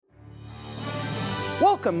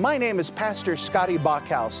Welcome, my name is Pastor Scotty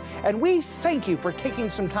Bachhaus, and we thank you for taking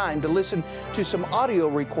some time to listen to some audio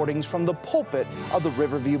recordings from the pulpit of the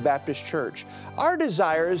Riverview Baptist Church. Our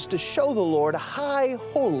desire is to show the Lord high,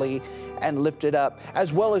 holy, and lifted up,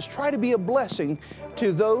 as well as try to be a blessing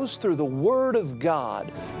to those through the Word of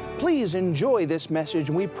God. Please enjoy this message,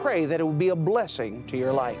 and we pray that it will be a blessing to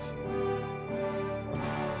your life.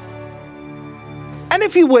 And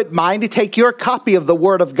if you would mind to take your copy of the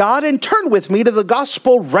Word of God and turn with me to the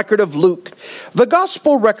Gospel record of Luke. The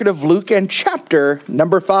Gospel record of Luke and chapter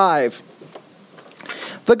number 5.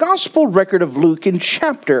 The Gospel record of Luke in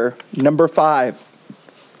chapter number 5.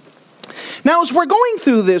 Now, as we're going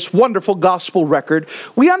through this wonderful gospel record,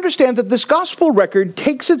 we understand that this gospel record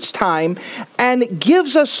takes its time and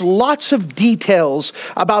gives us lots of details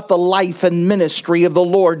about the life and ministry of the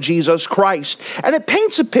Lord Jesus Christ. And it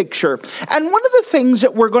paints a picture. And one of the things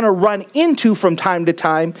that we're going to run into from time to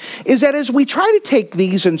time is that as we try to take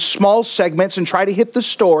these in small segments and try to hit the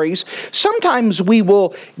stories, sometimes we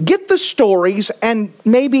will get the stories and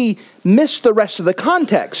maybe miss the rest of the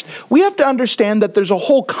context. We have to understand that there's a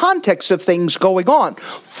whole context of things going on.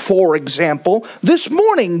 For example, this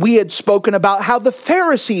morning we had spoken about how the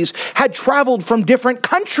Pharisees had traveled from different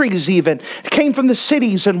countries even, came from the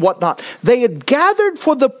cities and whatnot. They had gathered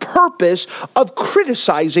for the purpose of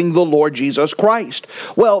criticizing the Lord Jesus Christ.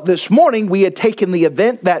 Well, this morning we had taken the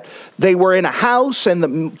event that they were in a house and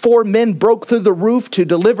the 4 men broke through the roof to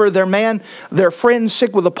deliver their friend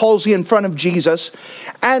sick with a palsy in front of Jesus.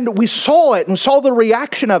 And we saw it and saw the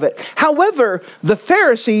reaction of it. However, the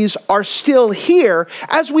Pharisees are still here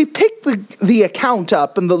as we pick the account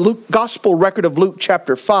up in the Gospel record of Luke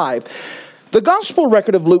chapter 5. The Gospel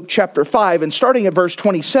record of Luke chapter 5, and starting at verse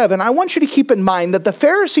 27, I want you to keep in mind that the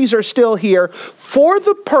Pharisees are still here for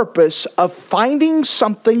the purpose of finding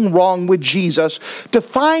something wrong with Jesus, to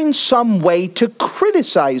find some way to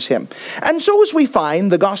criticize him. And so as we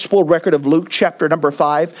find the Gospel record of Luke chapter number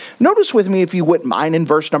 5, notice with me, if you wouldn't mind, in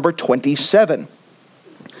verse number 27.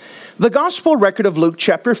 The Gospel record of Luke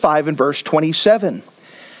chapter 5 and verse 27.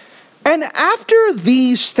 And after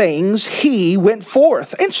these things, he went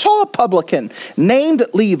forth and saw a publican named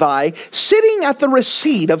Levi sitting at the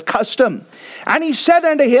receipt of custom. And he said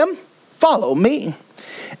unto him, Follow me.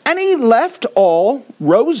 And he left all,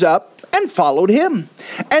 rose up, and followed him.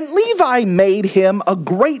 And Levi made him a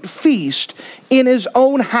great feast in his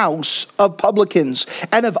own house of publicans,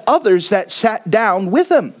 and of others that sat down with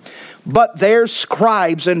him. But their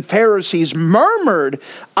scribes and Pharisees murmured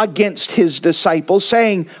against his disciples,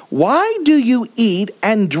 saying, Why do you eat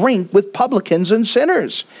and drink with publicans and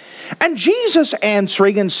sinners? And Jesus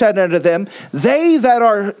answering and said unto them, They that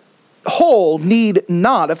are whole need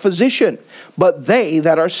not a physician, but they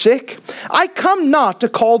that are sick. I come not to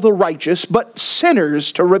call the righteous, but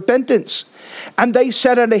sinners to repentance. And they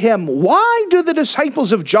said unto him, Why do the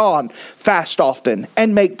disciples of John fast often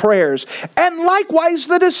and make prayers, and likewise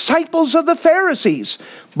the disciples of the Pharisees?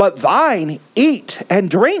 But thine eat and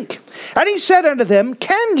drink. And he said unto them,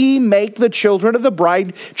 Can ye make the children of the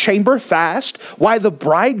bride chamber fast, while the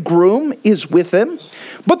bridegroom is with them?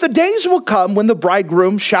 But the days will come when the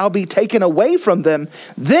bridegroom shall be taken away from them,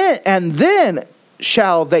 then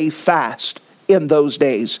shall they fast in those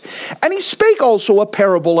days. And he spake also a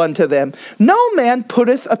parable unto them. No man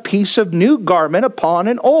putteth a piece of new garment upon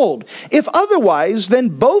an old. If otherwise, then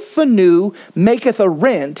both the new maketh a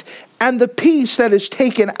rent, and the piece that is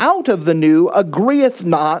taken out of the new agreeth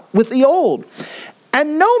not with the old.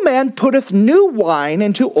 And no man putteth new wine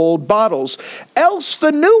into old bottles, else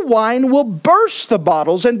the new wine will burst the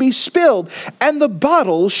bottles and be spilled, and the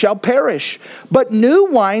bottles shall perish. But new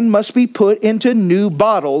wine must be put into new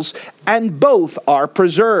bottles, and both are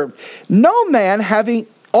preserved. No man having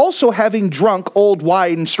drunk old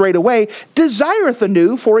wine straightway desireth the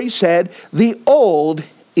new, for he said, The old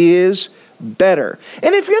is better.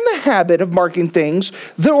 And if you're in the habit of marking things,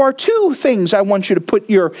 there are 2 things I want you to put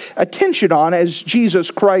your attention on as Jesus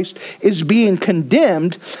Christ is being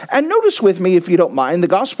condemned. And notice with me, if you don't mind, the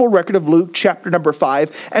Gospel record of Luke chapter number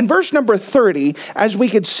 5 and verse number 30, as we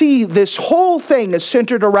could see this whole thing is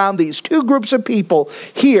centered around these 2 groups of people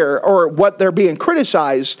here, or what they're being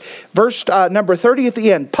criticized. Verse number 30 at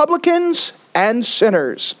the end, publicans and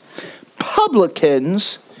sinners.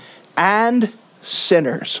 Publicans and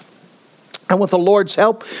sinners. And with the Lord's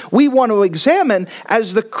help, we want to examine,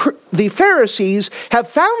 as the Pharisees have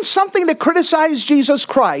found something to criticize Jesus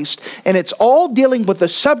Christ, and it's all dealing with the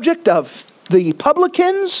subject of the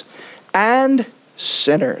publicans and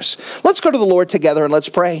sinners. Let's go to the Lord together and let's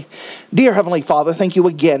pray. Dear Heavenly Father, thank you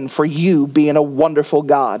again for you being a wonderful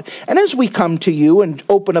God. And as we come to you and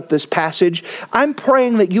open up this passage, I'm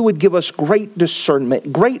praying that you would give us great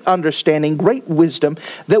discernment, great understanding, great wisdom,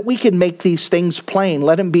 that we can make these things plain,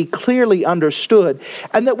 let them be clearly understood,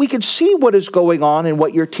 and that we can see what is going on and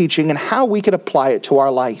what you're teaching and how we can apply it to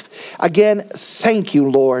our life. Again, thank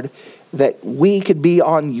you, Lord, that we could be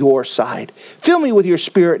on your side. Fill me with your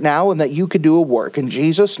Spirit now and that you could do a work. In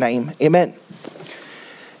Jesus' name, amen.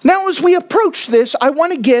 Now, as we approach this, I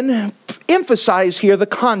want to again emphasize here the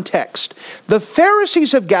context. The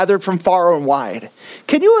Pharisees have gathered from far and wide.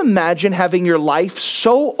 Can you imagine having your life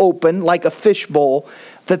so open like a fishbowl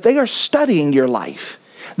that they are studying your life?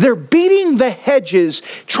 They're beating the hedges,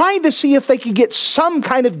 trying to see if they could get some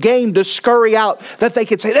kind of game to scurry out that they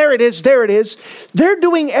could say, there it is, there it is. They're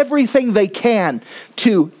doing everything they can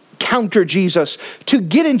to counter Jesus, to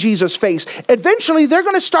get in Jesus' face. Eventually, they're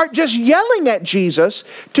going to start just yelling at Jesus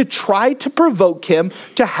to try to provoke him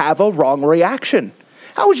to have a wrong reaction.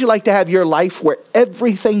 How would you like to have your life where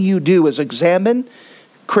everything you do is examined,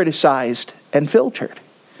 criticized, and filtered?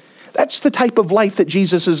 That's the type of life that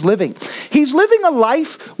Jesus is living. He's living a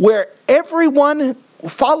life where everyone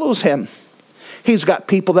follows him. He's got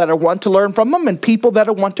people that want to learn from him and people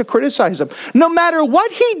that want to criticize him. No matter what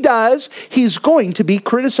he does, he's going to be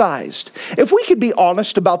criticized. If we could be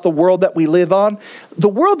honest about the world that we live on, the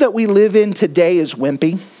world that we live in today is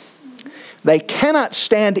wimpy. They cannot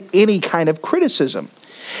stand any kind of criticism.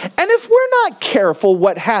 And if we're not careful,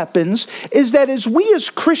 what happens is that as we as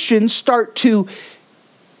Christians start to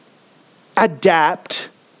adapt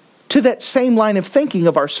to that same line of thinking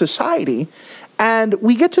of our society, and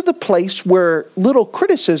we get to the place where little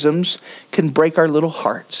criticisms can break our little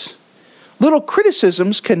hearts. Little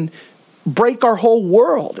criticisms can break our whole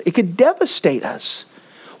world. It could devastate us.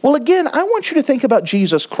 Well, again, I want you to think about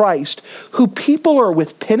Jesus Christ, who people are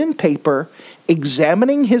with pen and paper,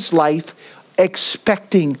 examining his life,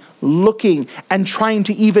 expecting, looking, and trying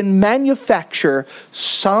to even manufacture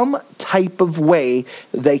some type of way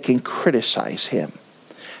they can criticize him.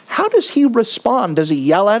 How does he respond? Does he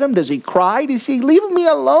yell at him? Does he cry? Does he leave me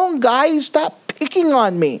alone, guys? Stop picking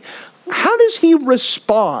on me. How does he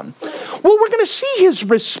respond? Well, we're going to see his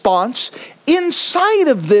response inside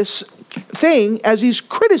of this thing as he's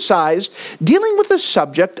criticized, dealing with the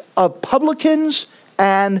subject of publicans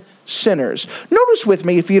and sinners. Notice with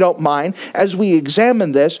me, if you don't mind, as we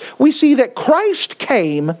examine this, we see that Christ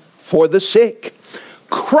came for the sick.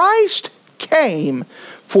 Christ came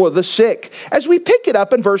for the sick. As we pick it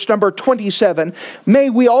up in verse number 27, may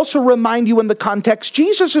we also remind you in the context,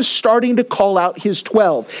 Jesus is starting to call out his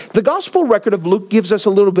 12. The gospel record of Luke gives us a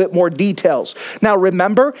little bit more details. Now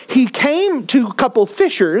remember, he came to a couple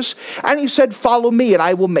fishers and he said, follow me and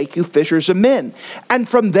I will make you fishers of men. And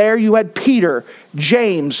from there you had Peter,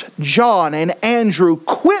 James, John, and Andrew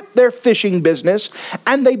quit their fishing business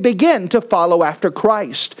and they begin to follow after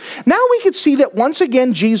Christ. Now we can see that once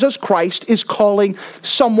again Jesus Christ is calling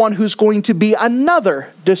someone who's going to be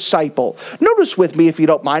another disciple. Notice with me, if you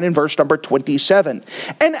don't mind, in verse number 27.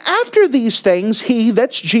 And after these things, he,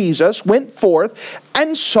 that's Jesus, went forth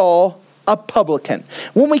and saw a publican.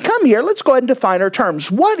 When we come here, let's go ahead and define our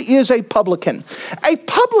terms. What is a publican? A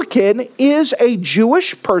publican is a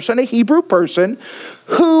Jewish person, a Hebrew person,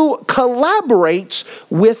 who collaborates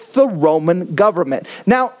with the Roman government.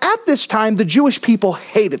 Now, at this time, the Jewish people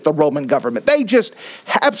hated the Roman government. They just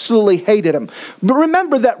absolutely hated them. But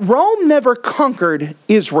remember that Rome never conquered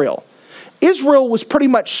Israel. Israel was pretty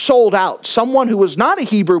much sold out. Someone who was not a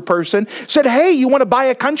Hebrew person said, hey, you want to buy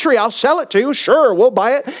a country? I'll sell it to you. Sure, we'll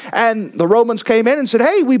buy it. And the Romans came in and said,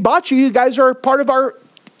 hey, we bought you. You guys are part of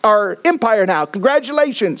our empire now.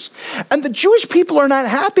 Congratulations. And the Jewish people are not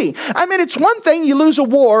happy. I mean, it's one thing you lose a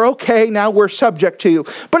war. Okay, now we're subject to you.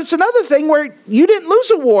 But it's another thing where you didn't lose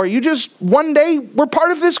a war. You just one day were part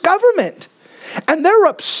of this government. And they're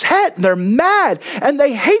upset, and they're mad, and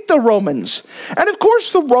they hate the Romans. And of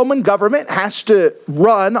course, the Roman government has to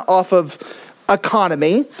run off of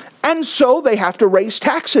economy, and so they have to raise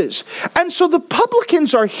taxes. And so the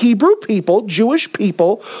publicans are Hebrew people, Jewish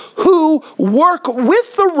people, who work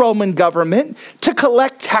with the Roman government to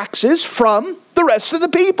collect taxes from the rest of the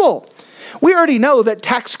people. We already know that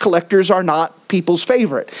tax collectors are not people's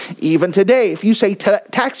favorite. Even today, if you say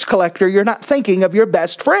tax collector, you're not thinking of your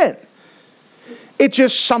best friend. It's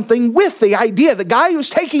just something with the idea, the guy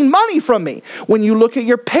who's taking money from me. When you look at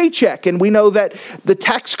your paycheck, and we know that the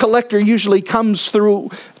tax collector usually comes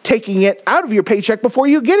through taking it out of your paycheck before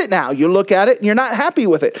you get it now. You look at it and you're not happy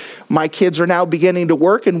with it. My kids are now beginning to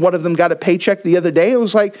work, and one of them got a paycheck the other day. It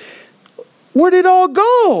was like, where'd it all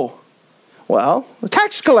go? Well, the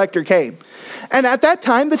tax collector came. And at that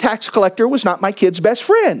time, the tax collector was not my kid's best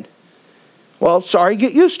friend. Well, sorry,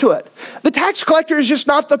 get used to it. The tax collector is just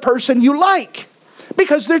not the person you like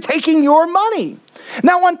because they're taking your money.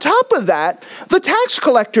 Now, on top of that, the tax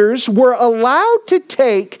collectors were allowed to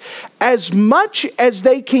take as much as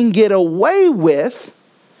they can get away with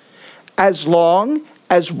as long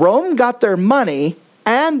as Rome got their money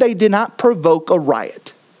and they did not provoke a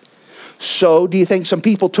riot. So, do you think some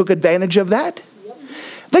people took advantage of that?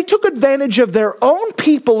 They took advantage of their own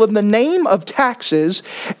people in the name of taxes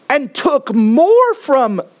and took more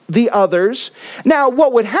from the others. Now,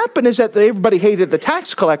 what would happen is that everybody hated the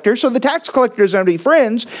tax collector, so the tax collectors are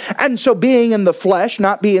friends, and so being in the flesh,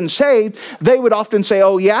 not being saved, they would often say,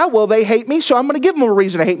 oh yeah, well they hate me, so I'm going to give them a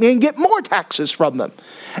reason to hate me and get more taxes from them.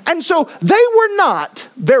 And so they were not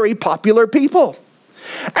very popular people.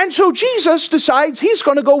 And so Jesus decides he's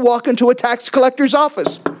going to go walk into a tax collector's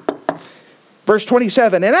office. Verse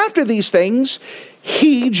 27, and after these things,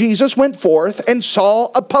 Jesus, went forth and saw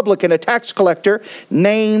a publican, a tax collector,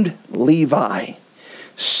 named Levi,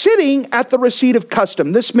 sitting at the receipt of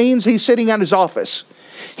custom. This means he's sitting at his office.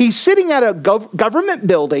 He's sitting at a government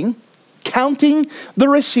building, counting the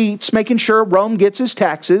receipts, making sure Rome gets his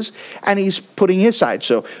taxes, and he's putting his side.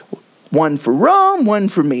 So one for Rome, one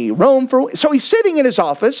for me, Rome for... So he's sitting in his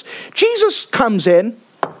office. Jesus comes in.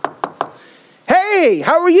 Hey,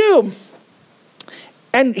 how are you?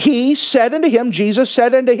 And he said unto him, Jesus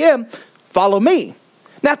said unto him, follow me.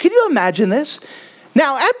 Now, can you imagine this?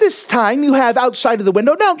 Now, at this time, you have outside of the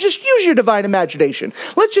window. Now, just use your divine imagination.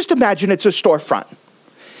 Let's just imagine it's a storefront.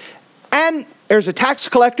 And there's a tax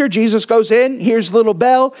collector. Jesus goes in, hears the little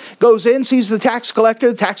bell, goes in, sees the tax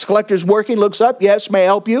collector. The tax collector's working, looks up. Yes, may I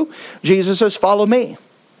help you? Jesus says, follow me.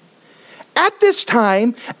 At this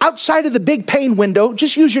time, outside of the big pane window,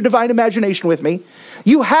 just use your divine imagination with me,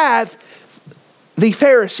 you have the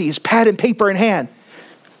Pharisees, pad and paper in hand.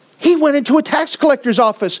 He went into a tax collector's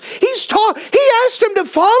office. He asked him to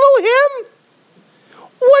follow him.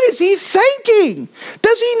 What is he thinking?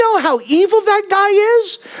 Does he know how evil that guy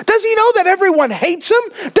is? Does he know that everyone hates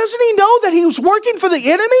him? Doesn't he know that he was working for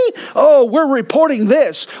the enemy? Oh, we're reporting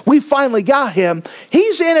this. We finally got him.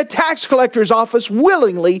 He's in a tax collector's office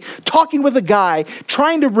willingly talking with a guy,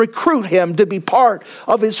 trying to recruit him to be part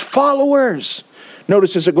of his followers.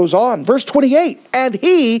 Notice as it goes on, verse 28, and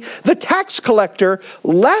he, the tax collector,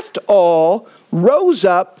 left all, rose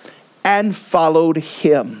up, and followed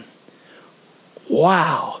him.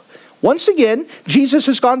 Wow. Once again, Jesus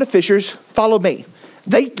has gone to fishers, follow me.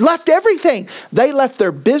 They left everything. They left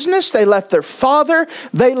their business. They left their father.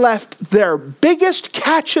 They left their biggest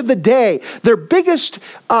catch of the day, their biggest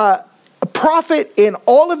profit in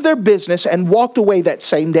all of their business, and walked away that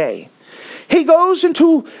same day. He goes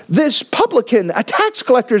into this publican, a tax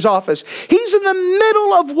collector's office. He's in the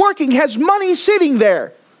middle of working, has money sitting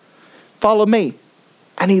there. Follow me.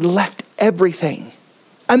 And he left everything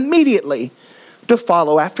immediately to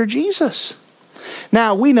follow after Jesus.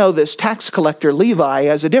 Now, we know this tax collector, Levi,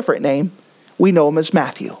 has a different name. We know him as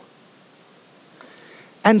Matthew.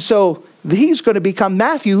 And so he's going to become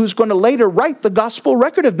Matthew, who's going to later write the gospel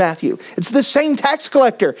record of Matthew. It's the same tax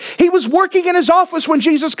collector. He was working in his office when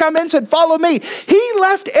Jesus came in and said, follow me. He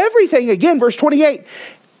left everything. Again, verse 28.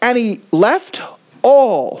 And he left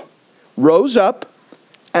all, rose up,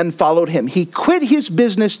 and followed him. He quit his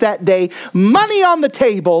business that day, money on the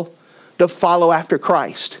table, to follow after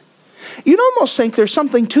Christ. You'd almost think there's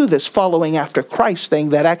something to this following after Christ thing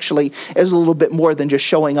that actually is a little bit more than just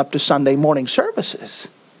showing up to Sunday morning services.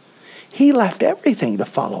 He left everything to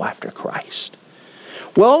follow after Christ.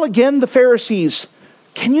 Well, again, the Pharisees,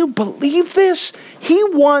 can you believe this? He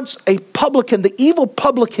wants a publican, the evil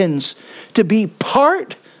publicans, to be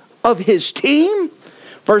part of his team.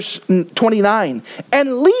 Verse 29,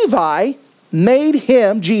 and Levi made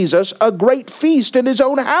him, Jesus, a great feast in his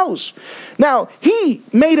own house. Now, he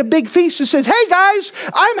made a big feast and says, hey guys,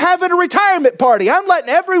 I'm having a retirement party. I'm letting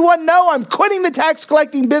everyone know I'm quitting the tax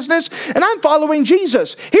collecting business and I'm following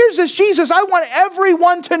Jesus. Here's this Jesus. I want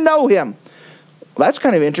everyone to know him. Well, that's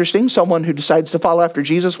kind of interesting. Someone who decides to follow after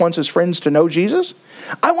Jesus wants his friends to know Jesus.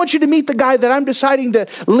 I want you to meet the guy that I'm deciding to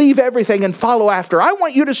leave everything and follow after. I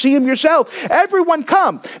want you to see him yourself. Everyone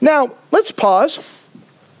come. Now, let's pause.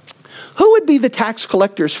 Who would be the tax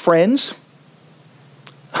collector's friends?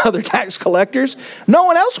 Other tax collectors. No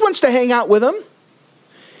one else wants to hang out with them.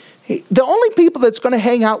 The only people that's going to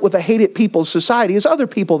hang out with a hated people's society is other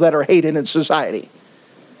people that are hated in society.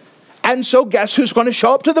 And so guess who's going to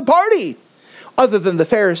show up to the party? Other than the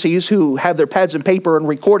Pharisees who have their pads and paper and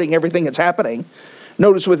recording everything that's happening.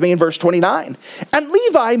 Notice with me in verse 29. And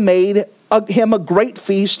Levi made him a great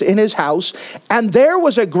feast in his house, and there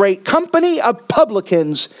was a great company of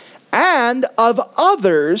publicans and of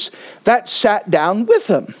others that sat down with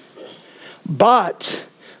him. But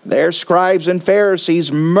their scribes and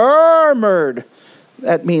Pharisees murmured.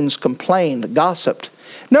 That means complained, gossiped.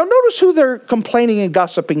 Now notice who they're complaining and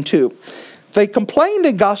gossiping to. They complained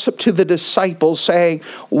and gossiped to the disciples, saying,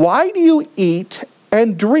 "Why do you eat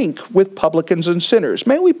and drink with publicans and sinners?"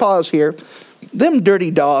 May we pause here? Them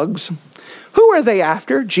dirty dogs. Who are they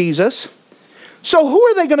after? Jesus. So who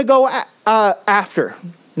are they going to go after?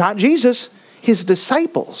 Not Jesus, his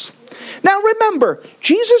disciples. Now remember,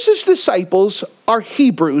 Jesus' disciples are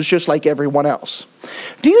Hebrews just like everyone else.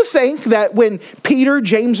 Do you think that when Peter,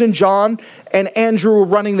 James, and John and Andrew were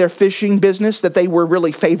running their fishing business that they were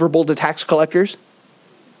really favorable to tax collectors?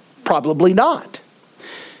 Probably not.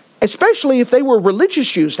 Especially if they were religious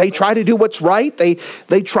Jews. They try to do what's right. They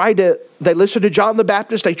listen to John the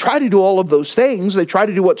Baptist. They try to do all of those things. They try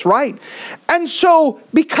to do what's right. And so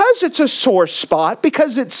because it's a sore spot,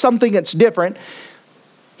 because it's something that's different,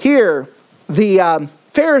 here the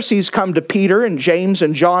Pharisees come to Peter and James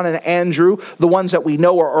and John and Andrew, the ones that we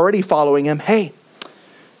know are already following him. "Hey,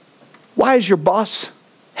 why is your boss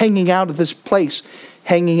hanging out at this place,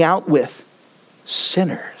 hanging out with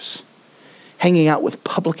sinners, hanging out with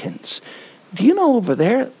publicans? Do you know over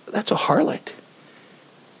there, that's a harlot.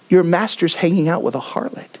 Your master's hanging out with a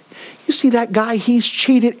harlot. You see that guy, he's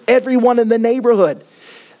cheated everyone in the neighborhood.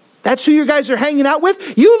 That's who you guys are hanging out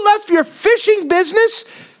with? You left your fishing business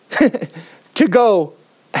to go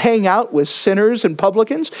hang out with sinners and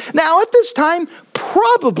publicans?" Now at this time,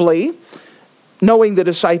 probably knowing the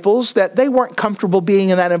disciples, that they weren't comfortable being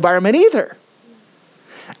in that environment either.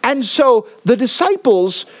 And so the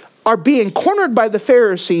disciples are being cornered by the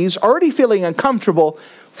Pharisees, already feeling uncomfortable,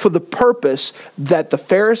 for the purpose that the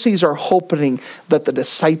Pharisees are hoping that the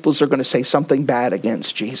disciples are going to say something bad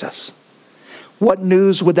against Jesus. What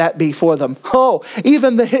news would that be for them? Oh,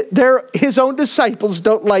 even his own disciples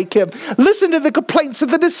don't like him. Listen to the complaints that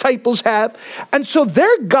the disciples have. And so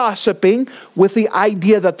they're gossiping with the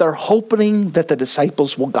idea that they're hoping that the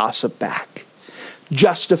disciples will gossip back,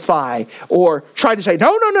 justify, or try to say,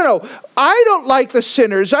 no, I don't like the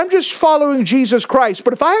sinners. I'm just following Jesus Christ.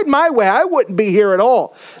 But if I had my way, I wouldn't be here at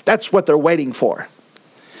all. That's what they're waiting for.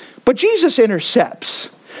 But Jesus intercepts.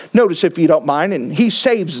 Notice, if you don't mind, and he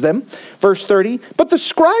saves them. Verse 30, "But the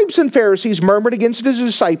scribes and Pharisees murmured against his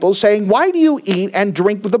disciples, saying, 'Why do you eat and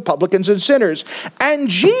drink with the publicans and sinners?' And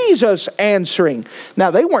Jesus answering."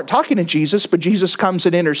 Now, they weren't talking to Jesus, but Jesus comes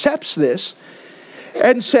and intercepts this,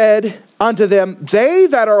 and said unto them, "They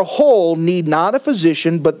that are whole need not a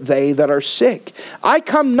physician, but they that are sick. I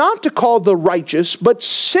come not to call the righteous, but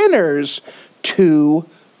sinners to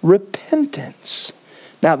repentance."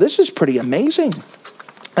 Now, this is pretty amazing.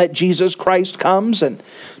 That Jesus Christ comes and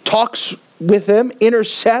talks with them,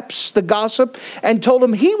 intercepts the gossip, and told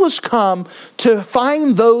them he was come to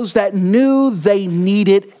find those that knew they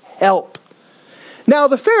needed help. Now,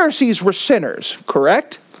 the Pharisees were sinners,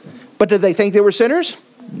 correct? But did they think they were sinners?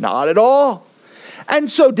 Not at all. And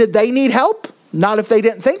so did they need help? Not if they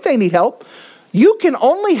didn't think they need help. You can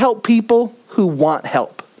only help people who want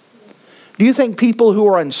help. Do you think people who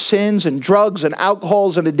are on sins and drugs and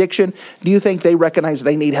alcohols and addiction, do you think they recognize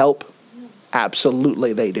they need help?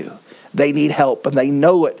 Absolutely they do. They need help and they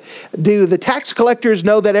know it. Do the tax collectors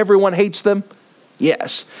know that everyone hates them?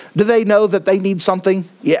 Yes. Do they know that they need something?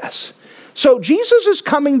 Yes. So Jesus is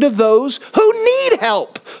coming to those who need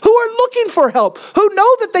help, who are looking for help, who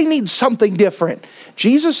know that they need something different.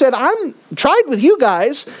 Jesus said, "I'm tried with you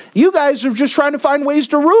guys. You guys are just trying to find ways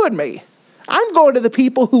to ruin me. I'm going to the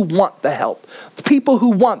people who want the help, the people who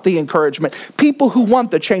want the encouragement, people who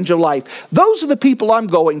want the change of life. Those are the people I'm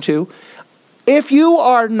going to. If you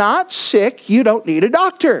are not sick, you don't need a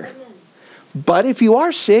doctor. But if you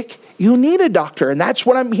are sick, you need a doctor. And that's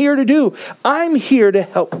what I'm here to do. I'm here to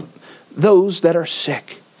help those that are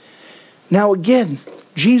sick." Now again,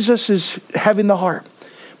 Jesus is having the heart.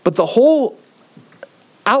 But the whole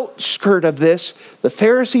outskirt of this, the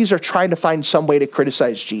Pharisees are trying to find some way to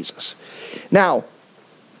criticize Jesus. Now,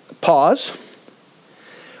 pause.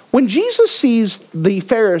 When Jesus sees the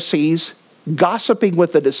Pharisees gossiping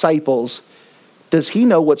with the disciples, does he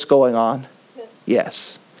know what's going on?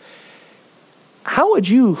 Yes. How would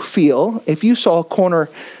you feel if you saw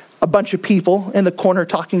a bunch of people in the corner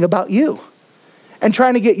talking about you and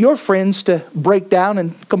trying to get your friends to break down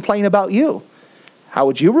and complain about you? How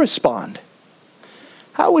would you respond?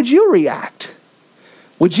 How would you react?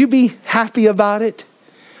 Would you be happy about it?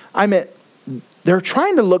 I mean, they're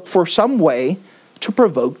trying to look for some way to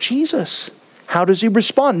provoke Jesus. How does he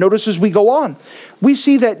respond? Notice as we go on, we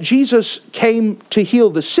see that Jesus came to heal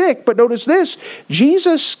the sick, but notice this,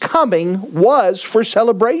 Jesus' coming was for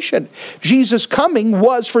celebration. Jesus' coming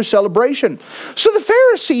was for celebration. So the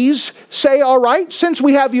Pharisees say, all right, since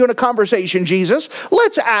we have you in a conversation, Jesus,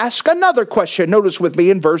 let's ask another question. Notice with me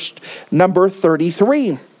in verse number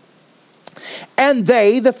 33. And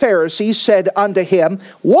they, the Pharisees, said unto him,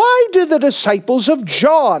 why do the disciples of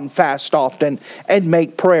John fast often and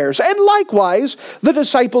make prayers? And likewise the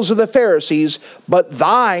disciples of the Pharisees, but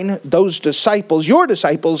thine, those disciples, your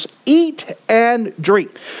disciples, eat and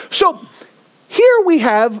drink. So here we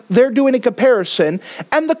have, they're doing a comparison,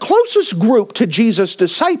 and the closest group to Jesus'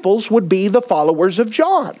 disciples would be the followers of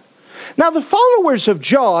John. Now, the followers of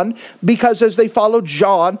John, because as they followed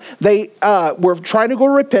John, they were trying to go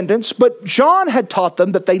to repentance, but John had taught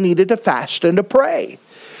them that they needed to fast and to pray.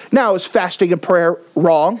 Now, is fasting and prayer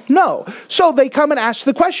wrong? No. So they come and ask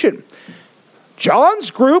the question. John's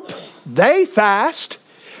group, they fast.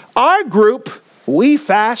 Our group, we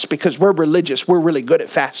fast because we're religious. We're really good at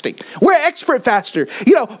fasting. We're expert faster.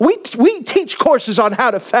 We teach courses on how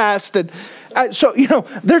to fast. And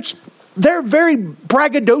they're very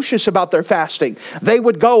braggadocious about their fasting. They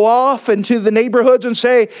would go off into the neighborhoods and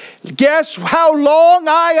say, guess how long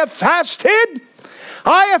I have fasted?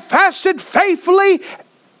 I have fasted faithfully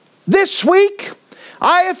this week.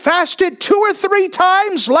 I have fasted 2 or 3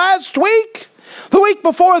 times last week. The week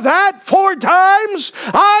before that, 4 times.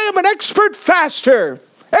 I am an expert faster.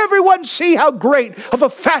 Everyone see how great of a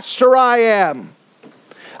faster I am.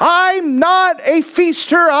 I'm not a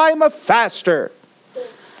feaster, I'm a faster.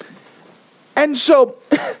 And so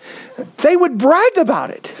they would brag about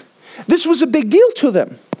it. This was a big deal to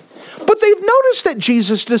them. But they've noticed that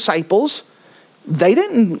Jesus' disciples, they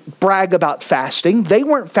didn't brag about fasting. They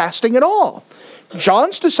weren't fasting at all.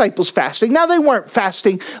 John's disciples fasting. Now they weren't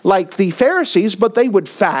fasting like the Pharisees, but they would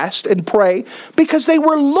fast and pray because they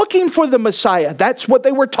were looking for the Messiah. That's what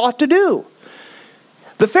they were taught to do.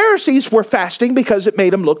 The Pharisees were fasting because it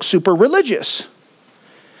made them look super religious.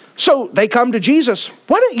 So they come to Jesus.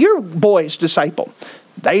 Why don't your boys disciple?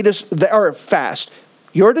 They are fast.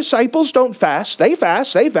 Your disciples don't fast. They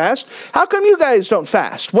fast. How come you guys don't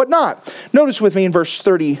fast? What not? Notice with me in verse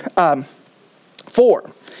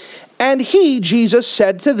 34. And he, Jesus,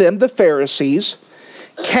 said to them, the Pharisees,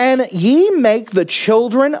 can ye make the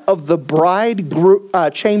children of the bride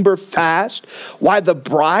chamber fast while the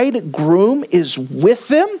bridegroom is with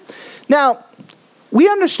them? Now, we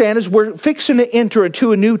understand as we're fixing to enter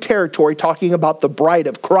into a new territory talking about the bride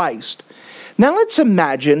of Christ. Now let's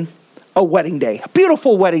imagine a wedding day, a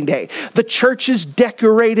beautiful wedding day. The church is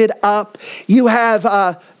decorated up. You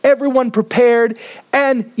have everyone prepared,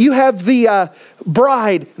 and you have the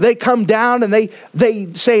bride. They come down and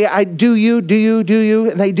they say, I do you,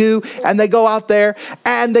 and they do, and they go out there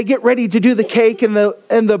and they get ready to do the cake, and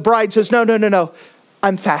the bride says, no,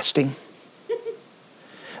 I'm fasting.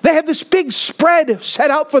 They had this big spread set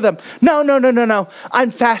out for them. No. I'm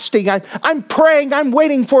fasting. I'm praying. I'm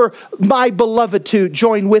waiting for my beloved to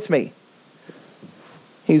join with me.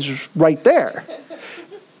 He's right there.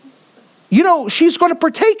 She's going to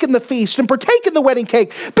partake in the feast and partake in the wedding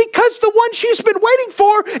cake because the one she's been waiting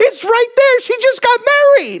for is right there. She just got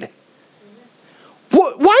married.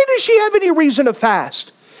 Why does she have any reason to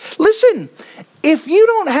fast? Listen, if you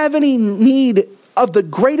don't have any need of the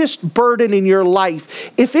greatest burden in your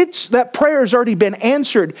life, if it's that prayer has already been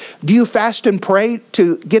answered, do you fast and pray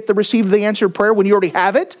to get the receive the answered prayer when you already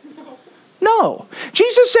have it? No.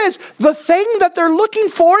 Jesus says the thing that they're looking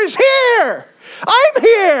for is here. I'm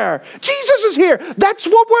here. Jesus is here. That's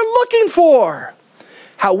what we're looking for.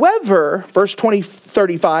 However, verse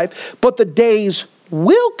 35, but the days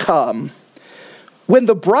will come when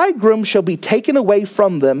the bridegroom shall be taken away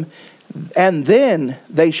from them, and then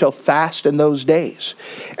they shall fast in those days.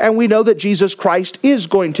 And we know that Jesus Christ is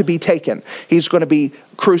going to be taken. He's going to be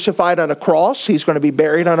crucified on a cross. He's going to be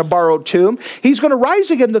buried on a borrowed tomb. He's going to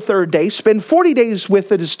rise again the 3rd day, spend 40 days with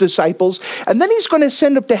his disciples, and then he's going to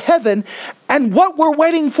send up to heaven. And what we're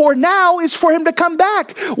waiting for now is for him to come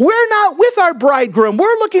back. We're not with our bridegroom.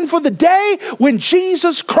 We're looking for the day when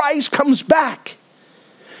Jesus Christ comes back.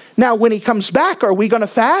 Now, when he comes back, are we going to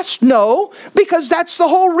fast? No, because that's the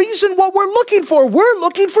whole reason what we're looking for. We're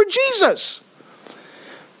looking for Jesus.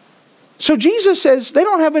 So Jesus says they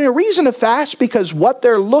don't have any reason to fast because what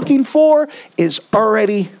they're looking for is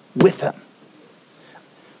already with them.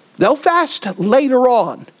 They'll fast later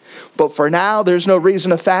on, but for now, there's no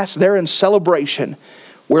reason to fast. They're in celebration.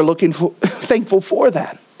 We're thankful for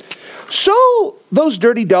that. So those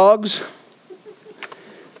dirty dogs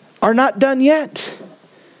are not done yet.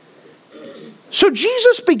 So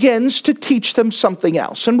Jesus begins to teach them something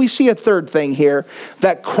else. And we see a third thing here,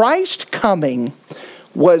 that Christ coming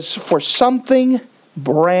was for something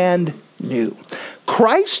brand new.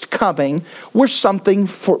 Christ coming was something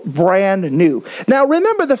for brand new. Now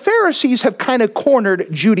remember, the Pharisees have kind of cornered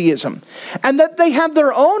Judaism, and that they have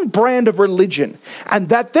their own brand of religion, and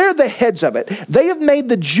that they're the heads of it. They have made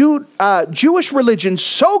the Jewish religion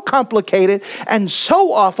so complicated and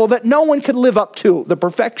so awful that no one could live up to the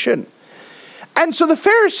perfection. And so the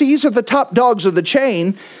Pharisees are the top dogs of the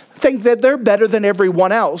chain, think that they're better than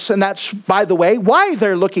everyone else. And that's, by the way, why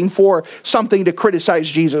they're looking for something to criticize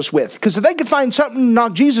Jesus with. Because if they could find something to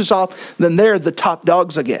knock Jesus off, then they're the top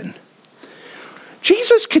dogs again.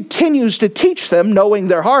 Jesus continues to teach them, knowing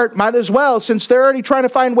their heart, might as well, since they're already trying to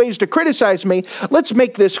find ways to criticize me, let's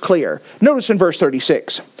make this clear. Notice in verse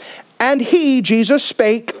 36. And he, Jesus,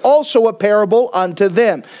 spake also a parable unto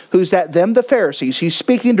them. Who's that? Them, the Pharisees. He's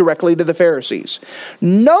speaking directly to the Pharisees.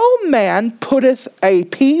 No man putteth a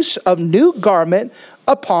piece of new garment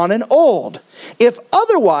upon an old. If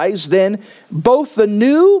otherwise, then both the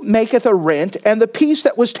new maketh a rent, and the piece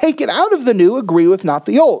that was taken out of the new agreeth not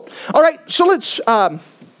the old. All right, so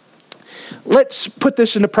let's put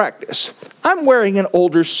this into practice. I'm wearing an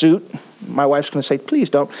older suit. My wife's going to say, please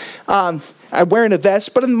don't. I'm wearing a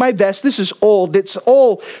vest, but in my vest, this is old. It's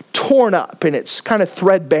all torn up, and it's kind of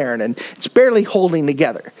threadbare, and it's barely holding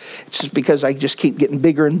together. It's just because I just keep getting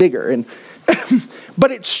bigger and bigger. And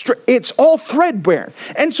but it's all threadbare.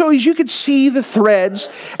 And so as you could see the threads,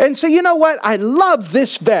 and say, you know what? I love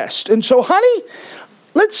this vest. And so, honey,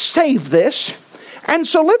 let's save this. And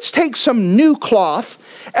so let's take some new cloth,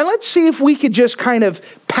 and let's see if we could just kind of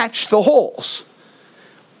patch the holes.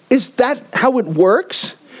 Is that how it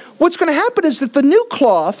works? What's going to happen is that the new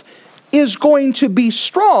cloth is going to be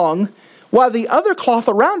strong while the other cloth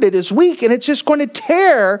around it is weak, and it's just going to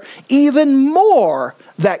tear even more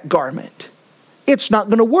that garment. It's not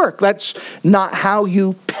going to work. That's not how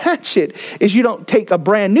you patch it. Is you don't take a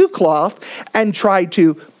brand new cloth and try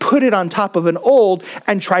to put it on top of an old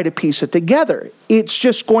and try to piece it together. It's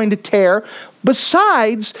just going to tear.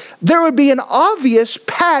 Besides, there would be an obvious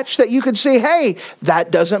patch that you could say, hey,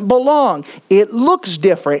 that doesn't belong. It looks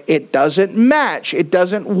different. It doesn't match. It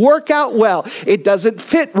doesn't work out well. It doesn't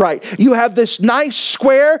fit right. You have this nice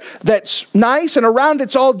square that's nice, and around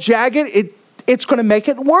it's all jagged. It's going to make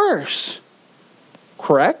it worse.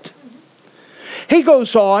 Correct? He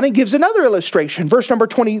goes on and gives another illustration. Verse number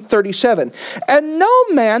 37. And no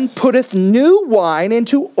man putteth new wine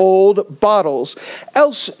into old bottles,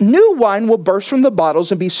 else new wine will burst from the bottles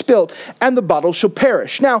and be spilt, and the bottles shall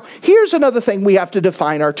perish. Now, here's another thing we have to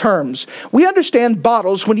define our terms. We understand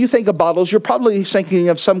bottles. When you think of bottles, you're probably thinking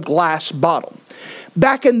of some glass bottle.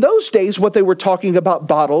 Back in those days, what they were talking about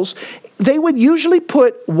bottles, they would usually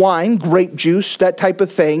put wine, grape juice, that type of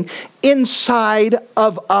thing, inside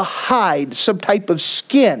of a hide, some type of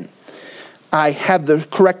skin. I have the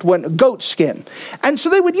correct one, goat skin. And so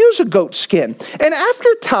they would use a goat skin. And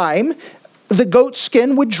after time, the goat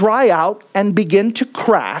skin would dry out and begin to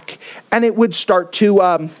crack, and it would start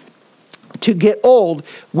to get old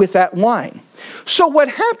with that wine. So what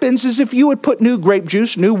happens is if you would put new grape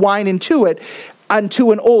juice, new wine into it,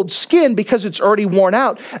 onto an old skin, because it's already worn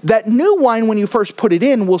out, that new wine, when you first put it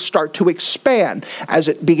in, will start to expand as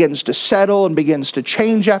it begins to settle and begins to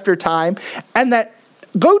change after time. And that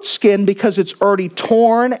goat skin, because it's already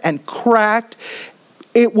torn and cracked,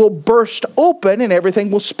 it will burst open and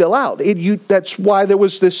everything will spill out. That's why there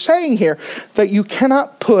was this saying here that you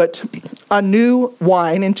cannot put a new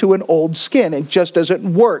wine into an old skin. It just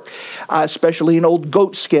doesn't work, especially an old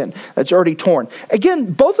goat skin that's already torn.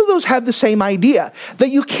 Again, both of those have the same idea, that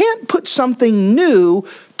you can't put something new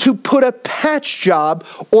to put a patch job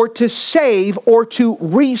or to save or to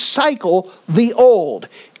recycle the old.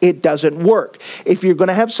 It doesn't work. If you're going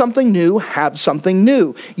to have something new, have something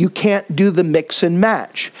new. You can't do the mix and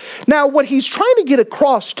match. Now, what he's trying to get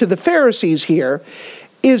across to the Pharisees here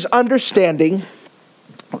is understanding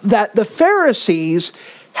that the Pharisees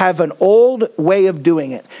have an old way of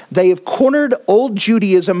doing it. They have cornered old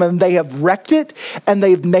Judaism, and they have wrecked it, and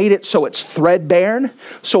they've made it so it's threadbare,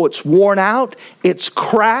 so it's worn out, it's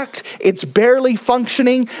cracked, it's barely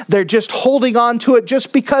functioning. They're just holding on to it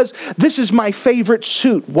just because this is my favorite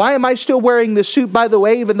suit. Why am I still wearing this suit, by the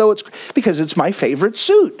way, even though because it's my favorite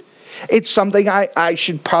suit? It's something I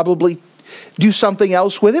should probably do something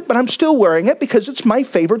else with it, but I'm still wearing it because it's my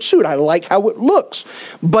favorite suit. I like how it looks.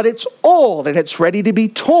 But it's old and it's ready to be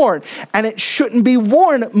torn, and it shouldn't be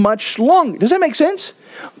worn much longer. Does that make sense?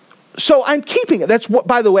 So I'm keeping it. That's what,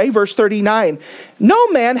 by the way, verse 39. No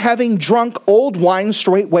man having drunk old wine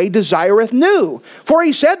straightway desireth new, for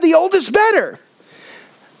he said the old is better.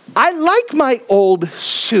 I like my old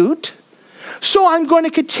suit, so I'm going to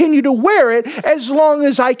continue to wear it as long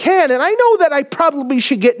as I can. And I know that I probably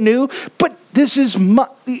should get new, but this is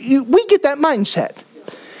we get that mindset.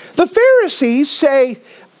 The Pharisees say,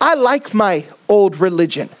 I like my old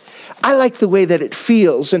religion. I like the way that it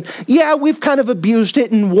feels. And yeah, we've kind of abused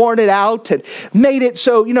it and worn it out and made it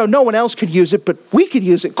so, no one else could use it, but we could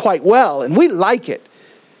use it quite well, and we like it.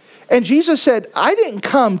 And Jesus said, I didn't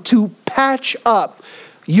come to patch up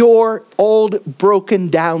your old broken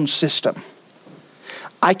down system.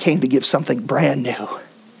 I came to give something brand new.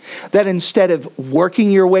 That instead of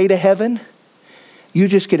working your way to heaven, you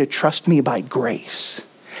just get to trust me by grace.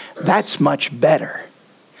 That's much better.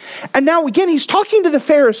 And now again, he's talking to the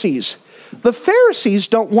Pharisees. The Pharisees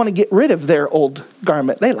don't want to get rid of their old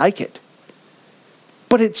garment. They like it.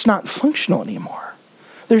 But it's not functional anymore.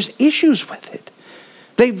 There's issues with it.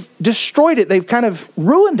 They've destroyed it. They've kind of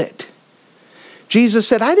ruined it. Jesus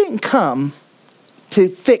said, I didn't come to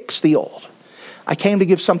fix the old. I came to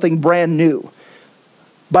give something brand new.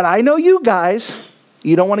 But I know you guys,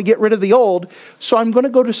 you don't want to get rid of the old, so I'm going to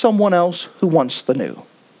go to someone else who wants the new.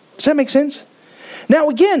 Does that make sense? Now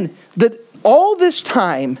again, all this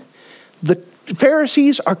time, the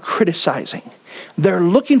Pharisees are criticizing. They're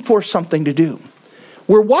looking for something to do.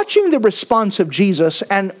 We're watching the response of Jesus,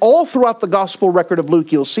 and all throughout the gospel record of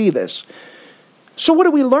Luke, you'll see this. So what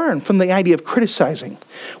do we learn from the idea of criticizing?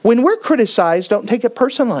 When we're criticized, don't take it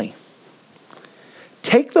personally.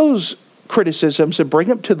 Take those criticisms and bring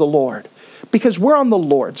them to the Lord, because we're on the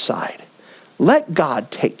Lord's side. Let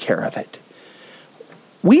God take care of it.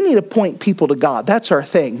 We need to point people to God. That's our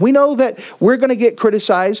thing. We know that we're going to get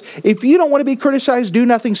criticized. If you don't want to be criticized, do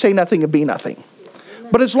nothing, say nothing, and be nothing.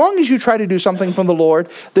 But as long as you try to do something from the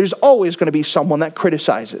Lord, there's always going to be someone that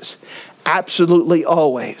criticizes. Absolutely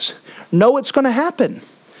always. No, it's going to happen.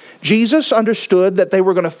 Jesus understood that they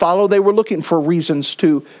were going to follow. They were looking for reasons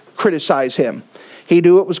to criticize him. He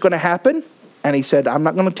knew it was going to happen, and he said, I'm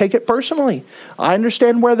not going to take it personally. I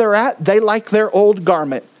understand where they're at. They like their old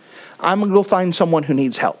garment. I'm going to go find someone who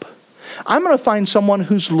needs help. I'm going to find someone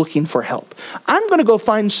who's looking for help. I'm going to go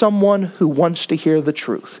find someone who wants to hear the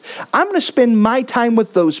truth. I'm going to spend my time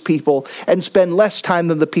with those people and spend less time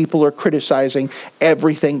than the people who are criticizing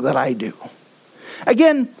everything that I do.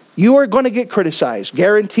 Again, you are going to get criticized.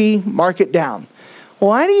 Guarantee, mark it down.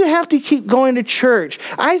 Why do you have to keep going to church?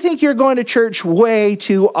 I think you're going to church way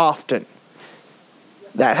too often.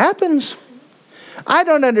 That happens. I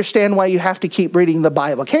don't understand why you have to keep reading the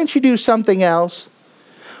Bible. Can't you do something else?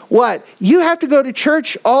 What? You have to go to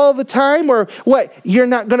church all the time? Or what? You're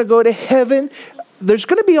not going to go to heaven? There's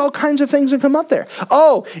going to be all kinds of things that come up there.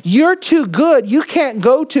 Oh, you're too good. You can't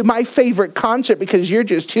go to my favorite concert because you're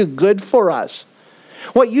just too good for us.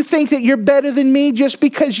 What, you think that you're better than me just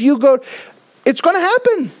because you go? It's going to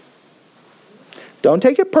happen. Don't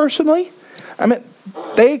take it personally. I mean,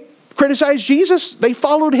 they criticized Jesus. They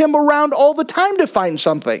followed him around all the time to find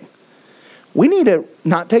something. We need to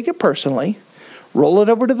not take it personally. Roll it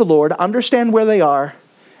over to the Lord, understand where they are,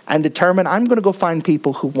 and determine I'm going to go find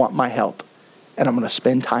people who want my help, and I'm going to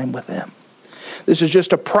spend time with them. This is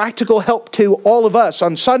just a practical help to all of us.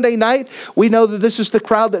 On Sunday night, we know that this is the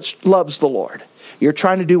crowd that loves the Lord. You're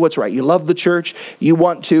trying to do what's right. You love the church. You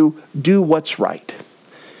want to do what's right.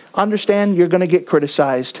 Understand you're going to get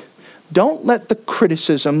criticized. Don't let the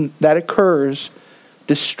criticism that occurs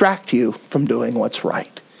distract you from doing what's right.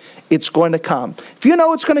 It's going to come. If you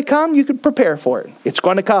know it's going to come, you can prepare for it. It's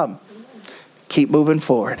going to come. Keep moving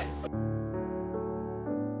forward.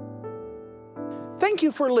 Thank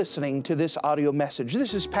you for listening to this audio message.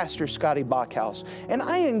 This is Pastor Scotty Bachhaus, and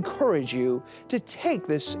I encourage you to take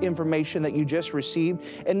this information that you just received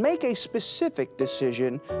and make a specific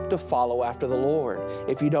decision to follow after the Lord.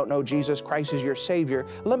 If you don't know Jesus Christ as your Savior,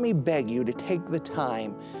 let me beg you to take the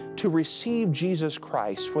time to receive Jesus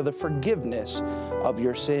Christ for the forgiveness of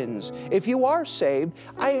your sins. If you are saved,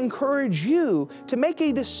 I encourage you to make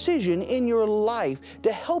a decision in your life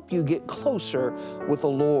to help you get closer with the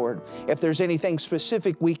Lord. If there's anything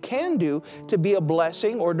specific we can do to be a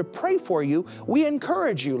blessing or to pray for you, we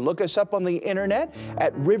encourage you. Look us up on the internet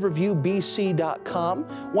at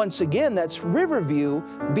riverviewbc.com. Once again, that's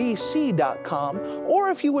riverviewbc.com. Or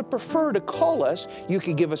if you would prefer to call us, you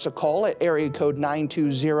can give us a call at area code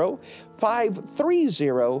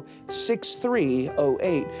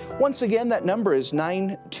 920-530-6308. Once again, that number is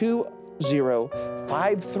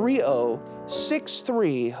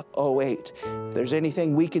 920-530-6308. If there's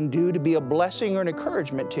anything we can do to be a blessing or an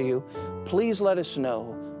encouragement to you, please let us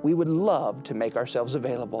know. we would love to make ourselves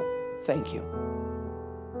available. Thank you.